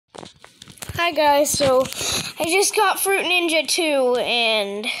Hi guys, so I just got Fruit Ninja 2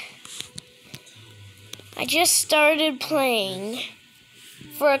 and I just started playing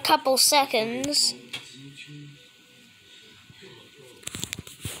for a couple seconds.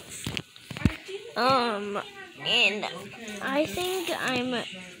 And I think I'm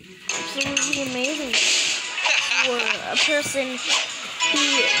absolutely amazing for a person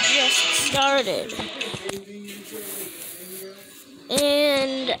who just started.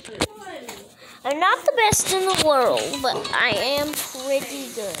 And I'm not the best in the world, but I am pretty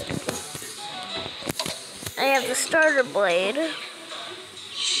good. I have the starter blade.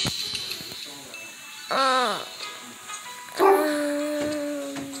 I'm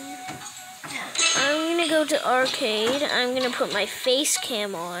gonna go to arcade. I'm gonna put my face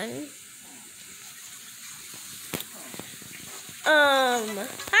cam on.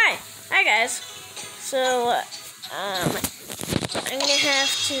 Hi guys. So, I'm gonna have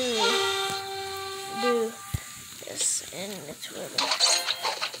to do this, and it's really.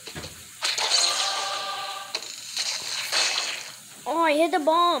 Oh, I hit the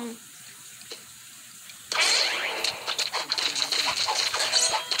bomb.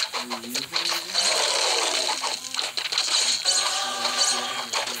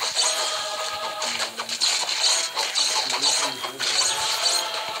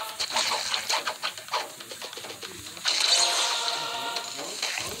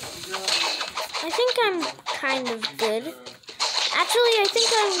 I think I'm kind of good. Actually, I think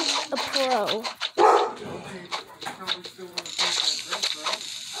I'm a pro.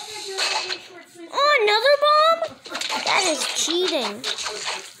 Oh, another bomb? That is cheating.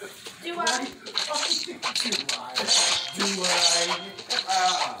 Do I?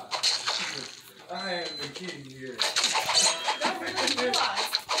 I am the king here.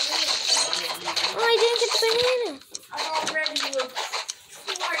 Oh, I didn't get the banana. I've already looked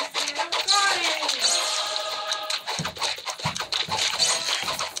twice and I've got it.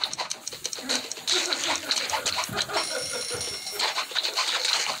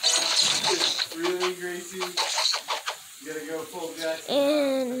 Really, Gracie? You gotta go full Jackson.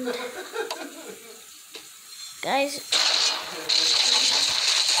 And guys,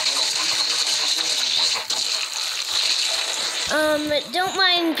 don't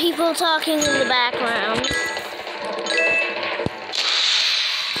mind people talking in the background.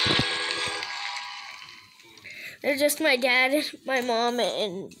 They're just my dad, my mom,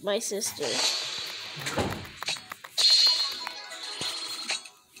 and my sister.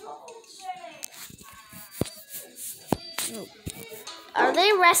 Are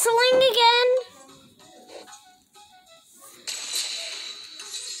they wrestling again?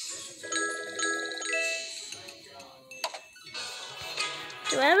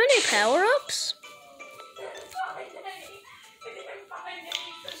 Do I have any power-ups?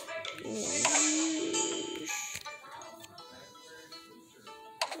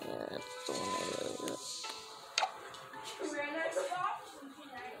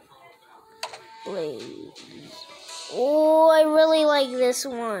 Blaze. Oh, I really like this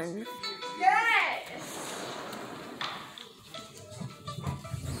one. Yes!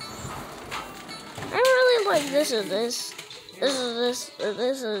 I really like this or this. This is this or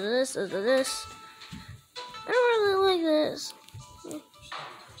this or this or this. I don't really like this.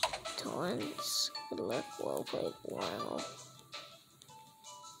 Taunts. Good luck, well played. Wow.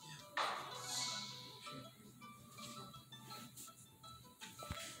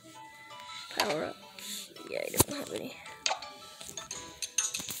 Power ups. Yeah, I don't have any.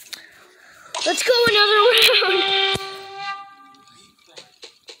 Let's go another round.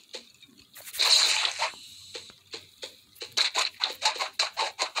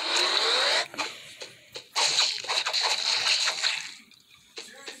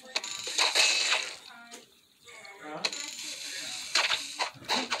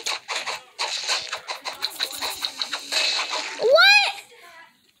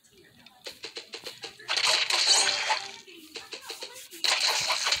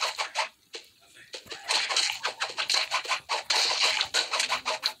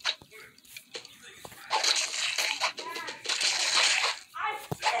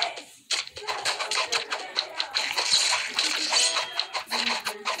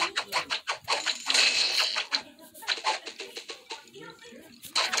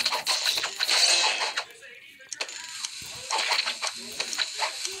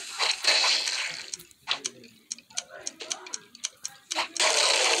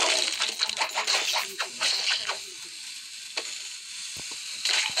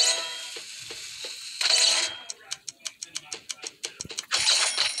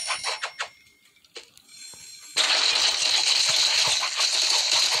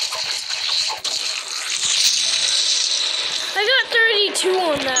 2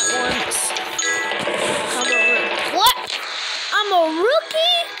 on that once. What? I'm a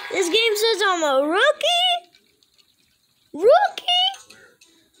rookie? This game says I'm a rookie? Rookie?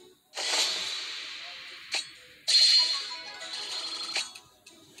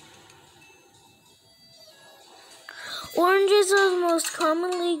 Oranges are the most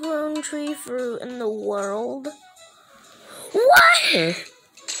commonly grown tree fruit in the world. What?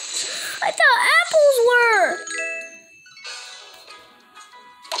 I thought apples were.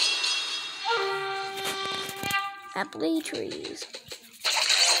 Apple trees.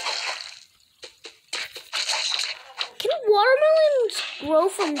 Can watermelons grow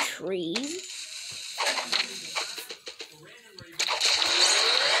from trees?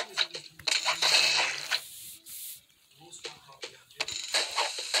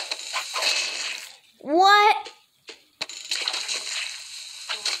 What?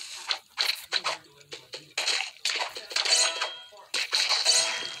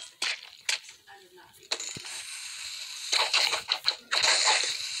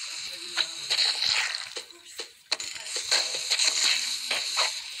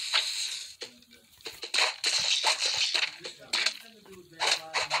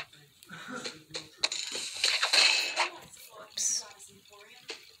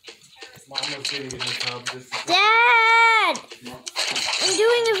 Dad! I'm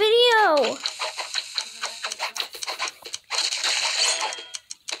doing a video.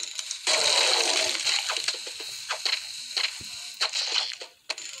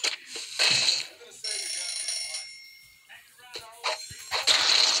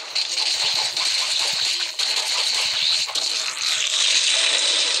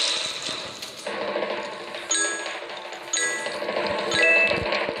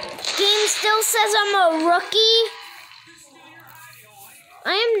 Still says I'm a rookie.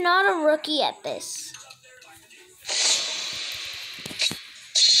 I am not a rookie at this.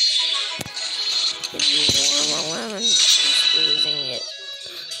 If you warm a lemon, squeezing it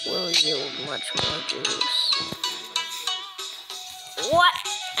will yield much more juice. What?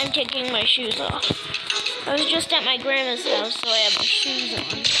 I'm taking my shoes off. I was just at my grandma's house, so I have my shoes on.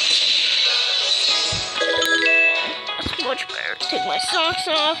 That's much better. Take my socks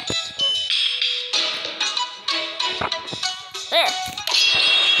off. There.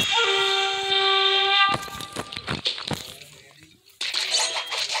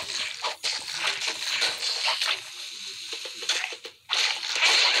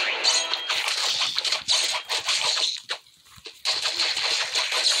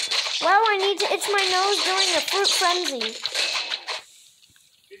 Wow, I need to itch my nose during a fruit frenzy.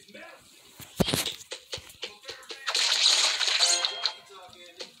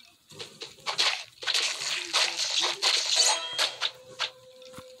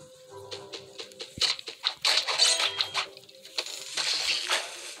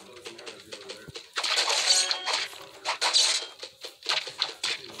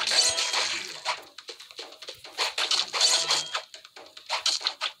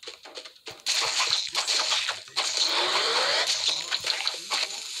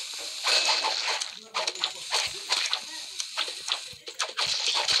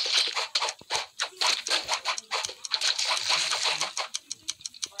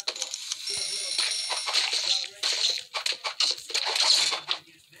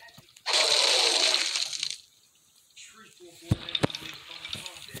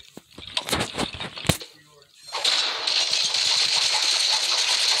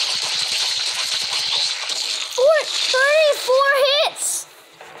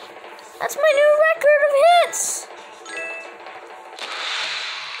 That's my new record of hits!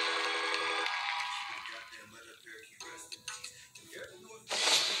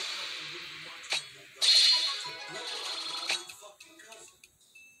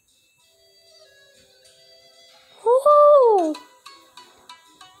 Woohoo!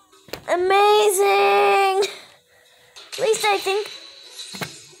 Amazing! At least I think.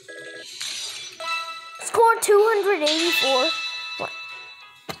 Score 284. What?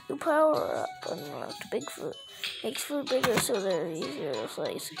 You power up unlocked Bigfoot. Makes food bigger so they're easier to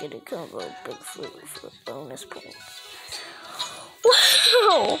slice. Get a combo of Bigfoot for bonus points.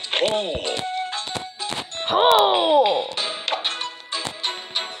 Wow! Oh! Oh!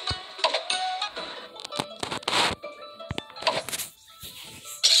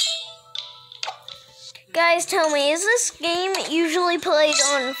 Guys, tell me, is this game usually played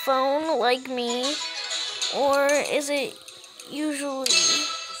on phone like me? Or is it usually...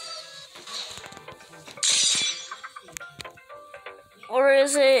 Or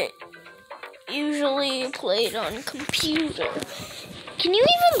is it usually played on computer? Can you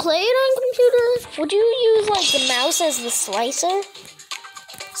even play it on computer? Would you use like the mouse as the slicer?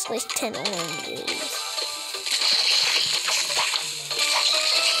 Slice 10 oranges.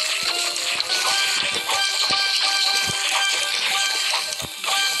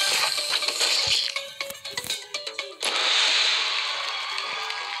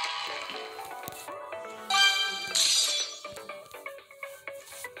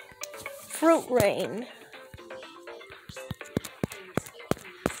 Fruit rain.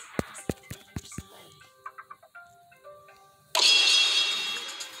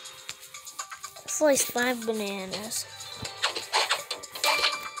 Slice 5 bananas.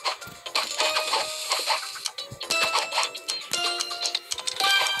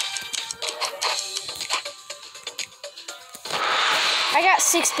 I got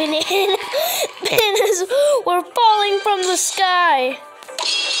 6 bananas. Bananas were falling from the sky.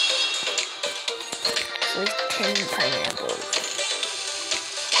 Slice 10 pineapples.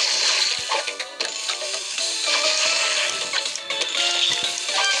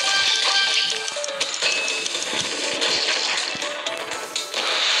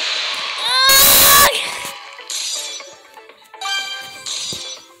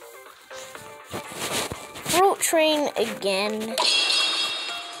 Fruit train again.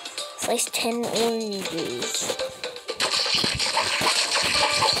 Slice 10 oranges.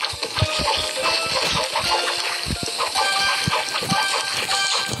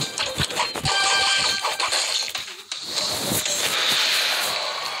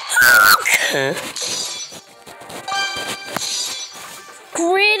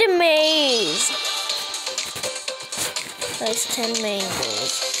 Grid maze. Slice 10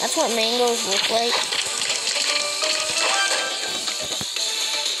 mangoes. That's what mangoes look like.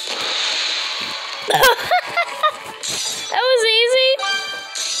 That was easy.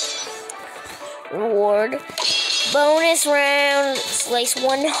 Reward. Bonus round. Slice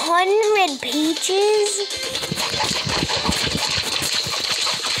 100 peaches.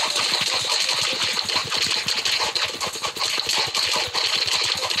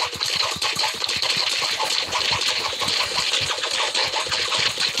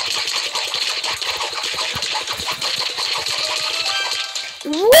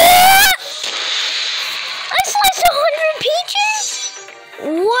 What? I sliced 100 peaches?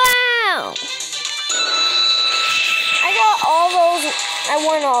 Wow. I got all those. I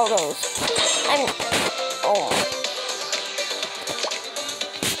won all those. Oh.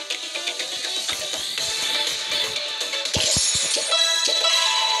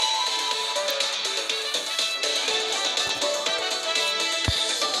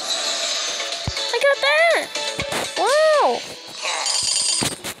 I got that. Wow.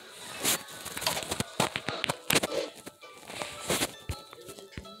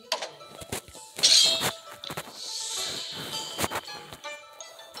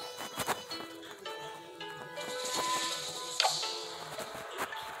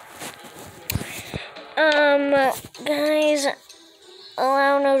 Guys,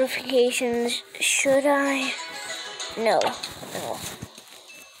 allow notifications. Should I? No.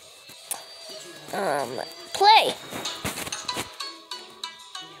 Play.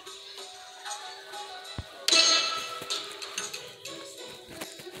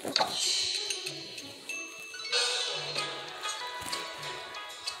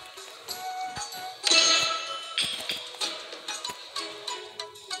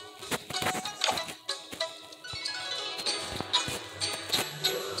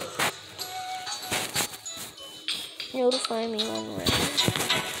 Notify me when ready.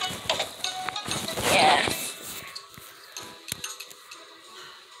 Yeah.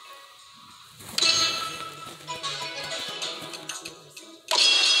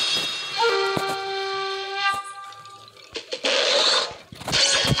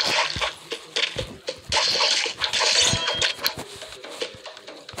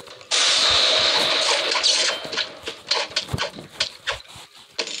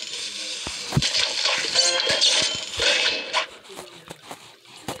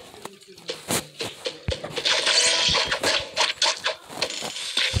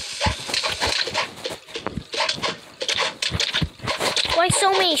 Why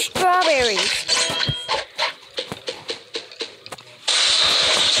so many strawberries?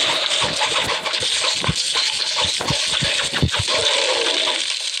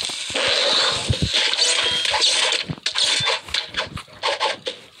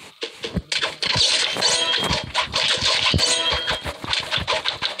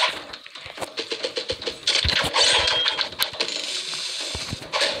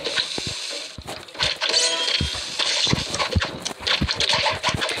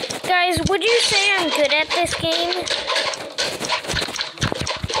 Guys, would you say I'm good at this game?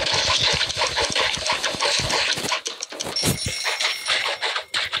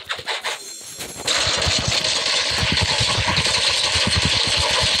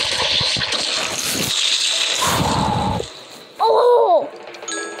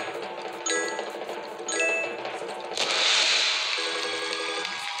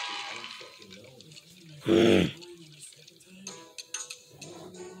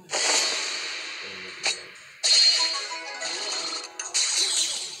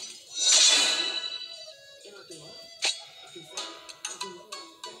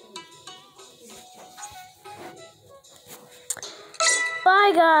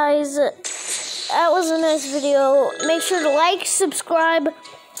 bye, guys. That was a nice video. Make sure to like, subscribe.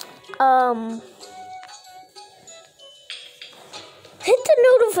 Hit the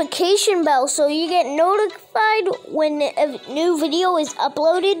notification bell so you get notified when a new video is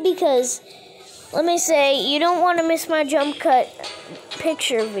uploaded, because, let me say, you don't want to miss my jump cut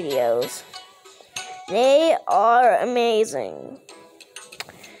picture videos. They are amazing.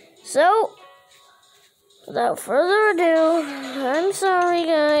 So, without further ado, I'm sorry,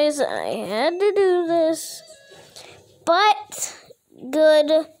 guys, I had to do this. But,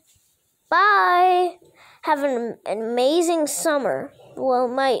 goodbye. Have an amazing summer. Well,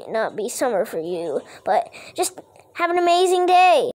 it might not be summer for you, but just have an amazing day.